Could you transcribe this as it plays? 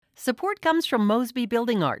Support comes from Mosby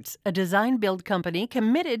Building Arts, a design-build company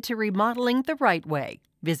committed to remodeling the right way.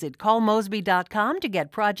 Visit callmosby.com to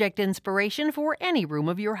get project inspiration for any room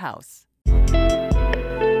of your house.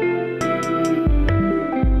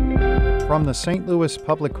 From the St. Louis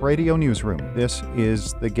Public Radio Newsroom, this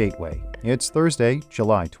is The Gateway. It's Thursday,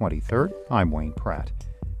 July 23rd. I'm Wayne Pratt.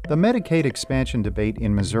 The Medicaid expansion debate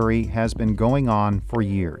in Missouri has been going on for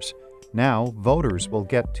years. Now, voters will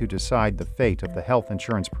get to decide the fate of the health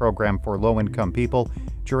insurance program for low-income people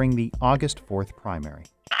during the August 4th primary.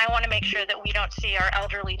 I want to make sure that we don't see our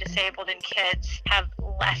elderly, disabled, and kids have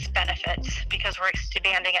less benefits because we're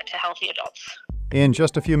expanding it to healthy adults. In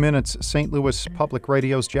just a few minutes, St. Louis Public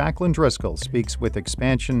Radio's Jacqueline Driscoll speaks with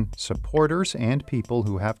expansion supporters and people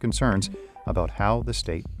who have concerns about how the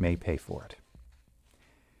state may pay for it.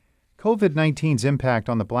 COVID-19's impact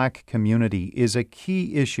on the black community is a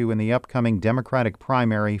key issue in the upcoming Democratic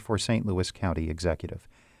primary for St. Louis County Executive.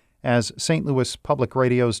 As St. Louis Public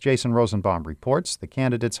Radio's Jason Rosenbaum reports, the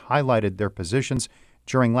candidates highlighted their positions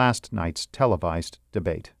during last night's televised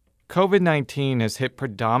debate. COVID-19 has hit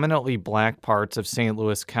predominantly black parts of St.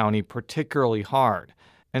 Louis County particularly hard.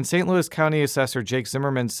 And St. Louis County Assessor Jake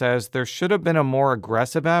Zimmerman says there should have been a more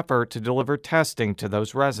aggressive effort to deliver testing to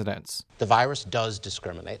those residents. The virus does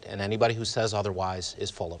discriminate, and anybody who says otherwise is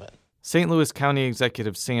full of it. St. Louis County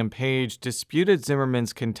Executive Sam Page disputed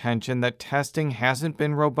Zimmerman's contention that testing hasn't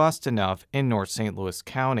been robust enough in North St. Louis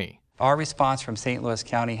County. Our response from St. Louis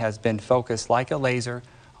County has been focused like a laser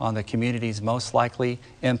on the communities most likely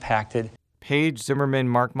impacted. Page, Zimmerman,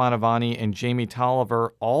 Mark Mantovani, and Jamie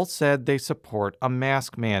Tolliver all said they support a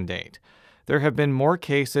mask mandate. There have been more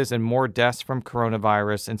cases and more deaths from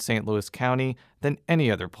coronavirus in St. Louis County than any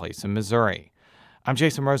other place in Missouri. I'm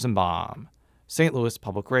Jason Rosenbaum, St. Louis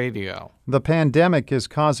Public Radio. The pandemic is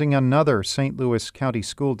causing another St. Louis County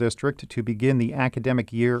school district to begin the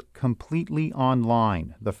academic year completely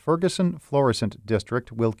online. The Ferguson-Florissant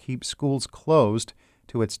district will keep schools closed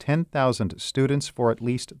to its 10,000 students for at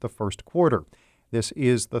least the first quarter. This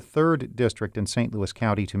is the third district in St. Louis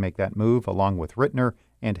County to make that move, along with Rittner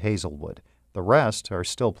and Hazelwood. The rest are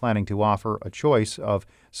still planning to offer a choice of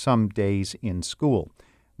some days in school.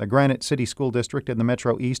 The Granite City School District in the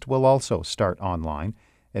Metro East will also start online.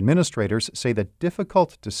 Administrators say the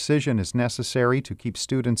difficult decision is necessary to keep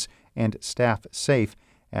students and staff safe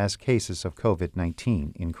as cases of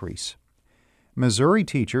COVID-19 increase. Missouri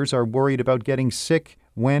teachers are worried about getting sick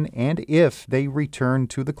when and if they return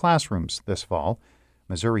to the classrooms this fall.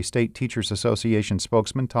 Missouri State Teachers Association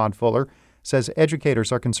spokesman Todd Fuller says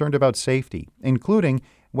educators are concerned about safety, including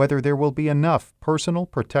whether there will be enough personal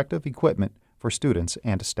protective equipment for students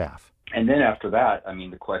and staff. And then after that,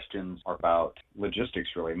 the questions are about logistics,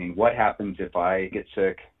 really. What happens if I get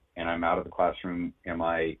sick and I'm out of the classroom? Am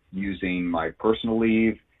I using my personal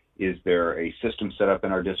leave? Is there a system set up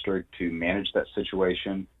in our district to manage that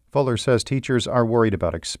situation? Fuller says teachers are worried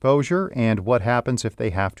about exposure and what happens if they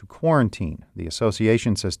have to quarantine. The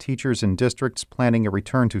association says teachers in districts planning a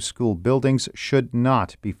return to school buildings should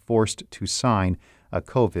not be forced to sign a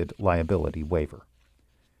COVID liability waiver.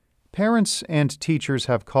 Parents and teachers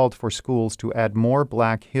have called for schools to add more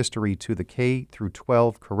Black history to the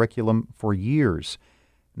K-12 curriculum for years.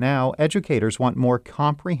 Now, educators want more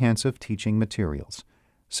comprehensive teaching materials.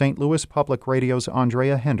 St. Louis Public Radio's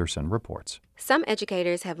Andrea Henderson reports. Some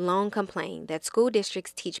educators have long complained that school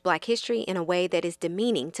districts teach Black history in a way that is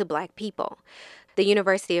demeaning to Black people. The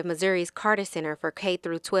University of Missouri's Carter Center for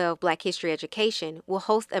K-12 Black History Education will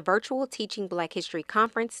host a virtual Teaching Black History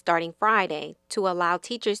conference starting Friday to allow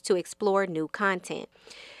teachers to explore new content.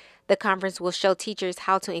 The conference will show teachers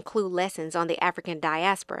how to include lessons on the African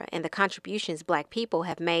diaspora and the contributions Black people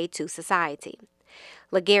have made to society.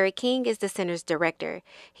 LaGarrett King is the center's director.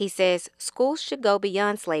 He says schools should go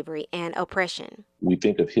beyond slavery and oppression. We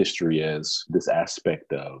think of history as this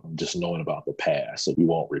aspect of just knowing about the past, so we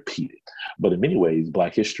won't repeat it. But in many ways,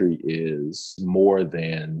 Black history is more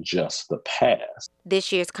than just the past.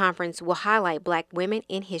 This year's conference will highlight Black women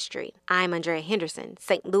in history. I'm Andrea Henderson,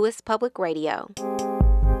 St. Louis Public Radio.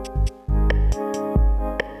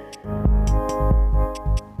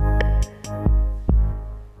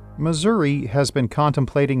 Missouri has been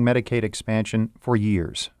contemplating Medicaid expansion for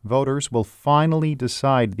years. Voters will finally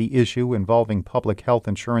decide the issue involving public health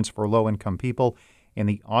insurance for low-income people in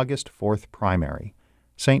the August 4th primary.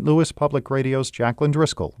 St. Louis Public Radio's Jacqueline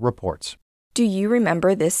Driscoll reports. Do you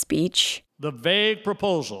remember this speech? The vague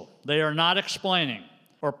proposal they are not explaining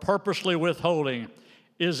or purposely withholding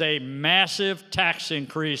is a massive tax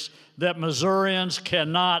increase that Missourians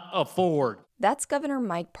cannot afford. That's Governor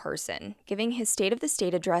Mike Parson giving his State of the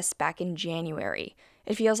State address back in January.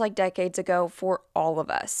 It feels like decades ago for all of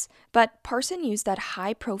us. But Parson used that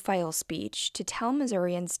high-profile speech to tell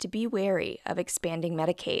Missourians to be wary of expanding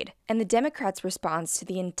Medicaid. And the Democrats' response to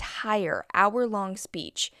the entire hour-long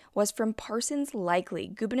speech was from Parson's likely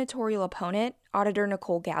gubernatorial opponent, Auditor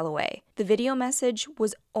Nicole Galloway. The video message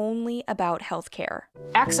was only about health care.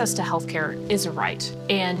 Access to health care is a right,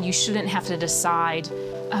 and you shouldn't have to decide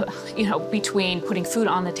between putting food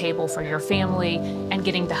on the table for your family and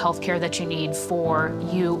getting the health care that you need for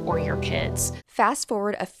you or your kids. Fast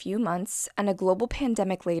forward a few months and a global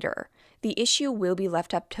pandemic later, the issue will be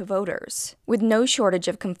left up to voters. With no shortage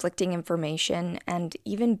of conflicting information and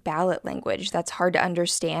even ballot language that's hard to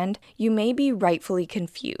understand, you may be rightfully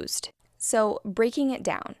confused. So, breaking it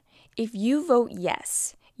down, if you vote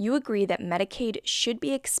yes, you agree that Medicaid should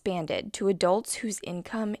be expanded to adults whose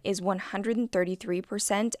income is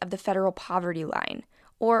 133% of the federal poverty line,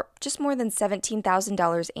 or just more than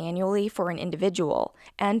 $17,000 annually for an individual,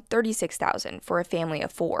 and $36,000 for a family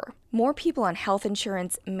of 4. More people on health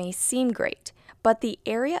insurance may seem great, but the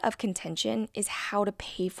area of contention is how to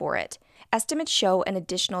pay for it. Estimates show an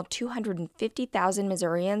additional 250,000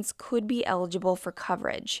 Missourians could be eligible for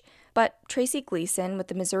coverage. But Tracy Gleason with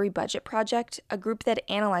the Missouri Budget Project, a group that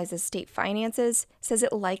analyzes state finances, says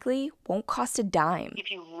it likely won't cost a dime. If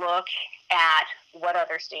you look at what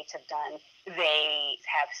other states have done, they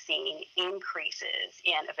have seen increases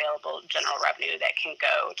in available general revenue that can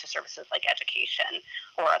go to services like education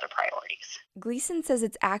or other priorities. Gleason says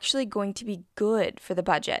it's actually going to be good for the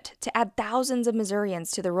budget to add thousands of Missourians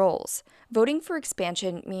to the rolls. Voting for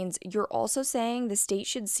expansion means you're also saying the state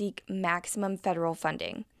should seek maximum federal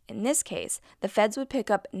funding. In this case, the feds would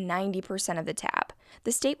pick up 90% of the tab.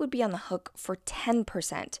 The state would be on the hook for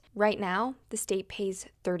 10%. Right now, the state pays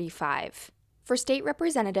 35%. For State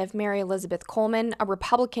Representative Mary Elizabeth Coleman, a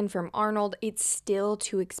Republican from Arnold, it's still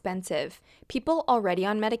too expensive. People already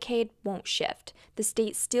on Medicaid won't shift. The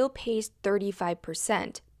state still pays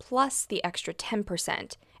 35%, plus the extra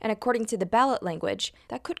 10%. And according to the ballot language,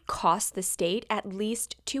 that could cost the state at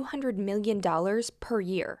least $200 million per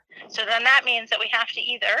year. So then that means that we have to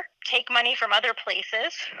either take money from other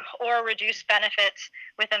places or reduce benefits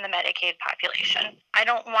within the Medicaid population. I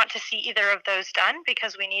don't want to see either of those done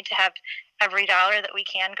because we need to have every dollar that we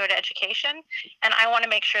can go to education. And I want to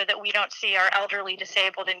make sure that we don't see our elderly,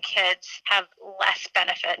 disabled, and kids have less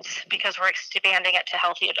benefits because we're expanding it to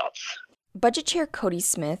healthy adults. Budget Chair Cody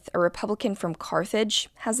Smith, a Republican from Carthage,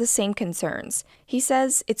 has the same concerns. He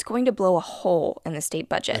says it's going to blow a hole in the state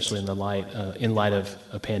budget. Especially in light of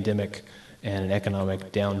a pandemic and an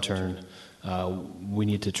economic downturn, we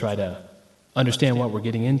need to try to understand what we're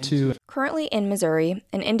getting into. Currently in Missouri,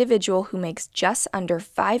 an individual who makes just under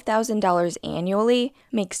 $5,000 annually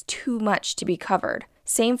makes too much to be covered.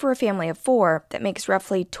 Same for a family of 4 that makes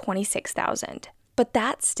roughly $26,000. But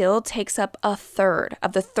that still takes up a third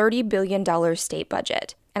of the $30 billion state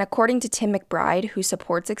budget. And according to Tim McBride, who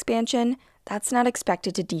supports expansion, that's not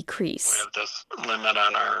expected to decrease. We have this limit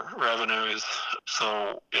on our revenues,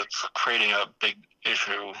 so it's creating a big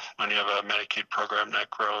issue when you have a Medicaid program that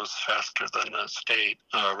grows faster than the state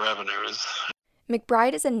revenues.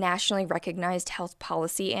 McBride is a nationally recognized health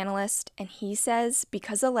policy analyst, and he says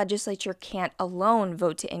because the legislature can't alone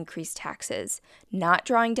vote to increase taxes, not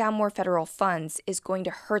drawing down more federal funds is going to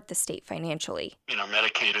hurt the state financially.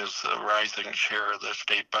 Medicaid is a rising share of the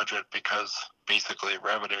state budget because basically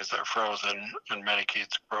revenues are frozen and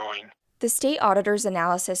Medicaid's growing. The state auditor's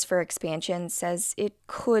analysis for expansion says it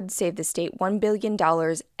could save the state $1 billion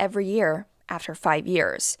every year after 5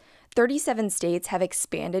 years. 37 states have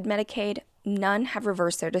expanded Medicaid. None have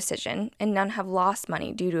reversed their decision, and none have lost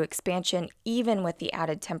money due to expansion, even with the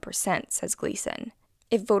added 10%, says Gleason.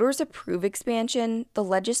 If voters approve expansion, the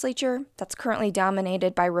legislature, that's currently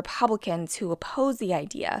dominated by Republicans who oppose the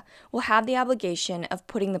idea, will have the obligation of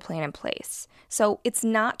putting the plan in place. So it's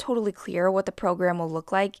not totally clear what the program will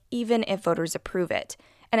look like, even if voters approve it.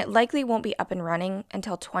 And it likely won't be up and running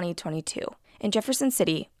until 2022. In Jefferson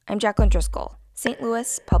City, I'm Jacqueline Driscoll, St.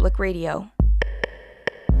 Louis Public Radio.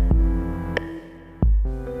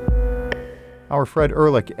 Our Fred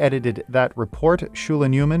Ehrlich edited that report. Shula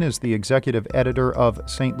Newman is the executive editor of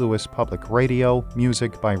St. Louis Public Radio,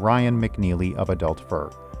 music by Ryan McNeely of Adult Fur.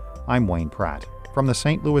 I'm Wayne Pratt. From the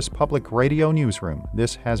St. Louis Public Radio newsroom,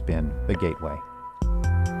 this has been The Gateway.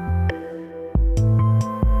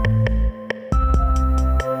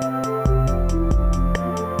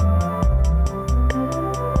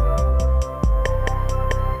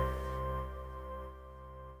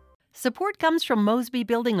 Support comes from Mosby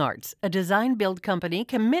Building Arts, a design-build company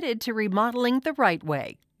committed to remodeling the right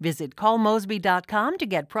way. Visit callmosby.com to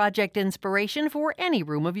get project inspiration for any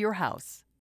room of your house.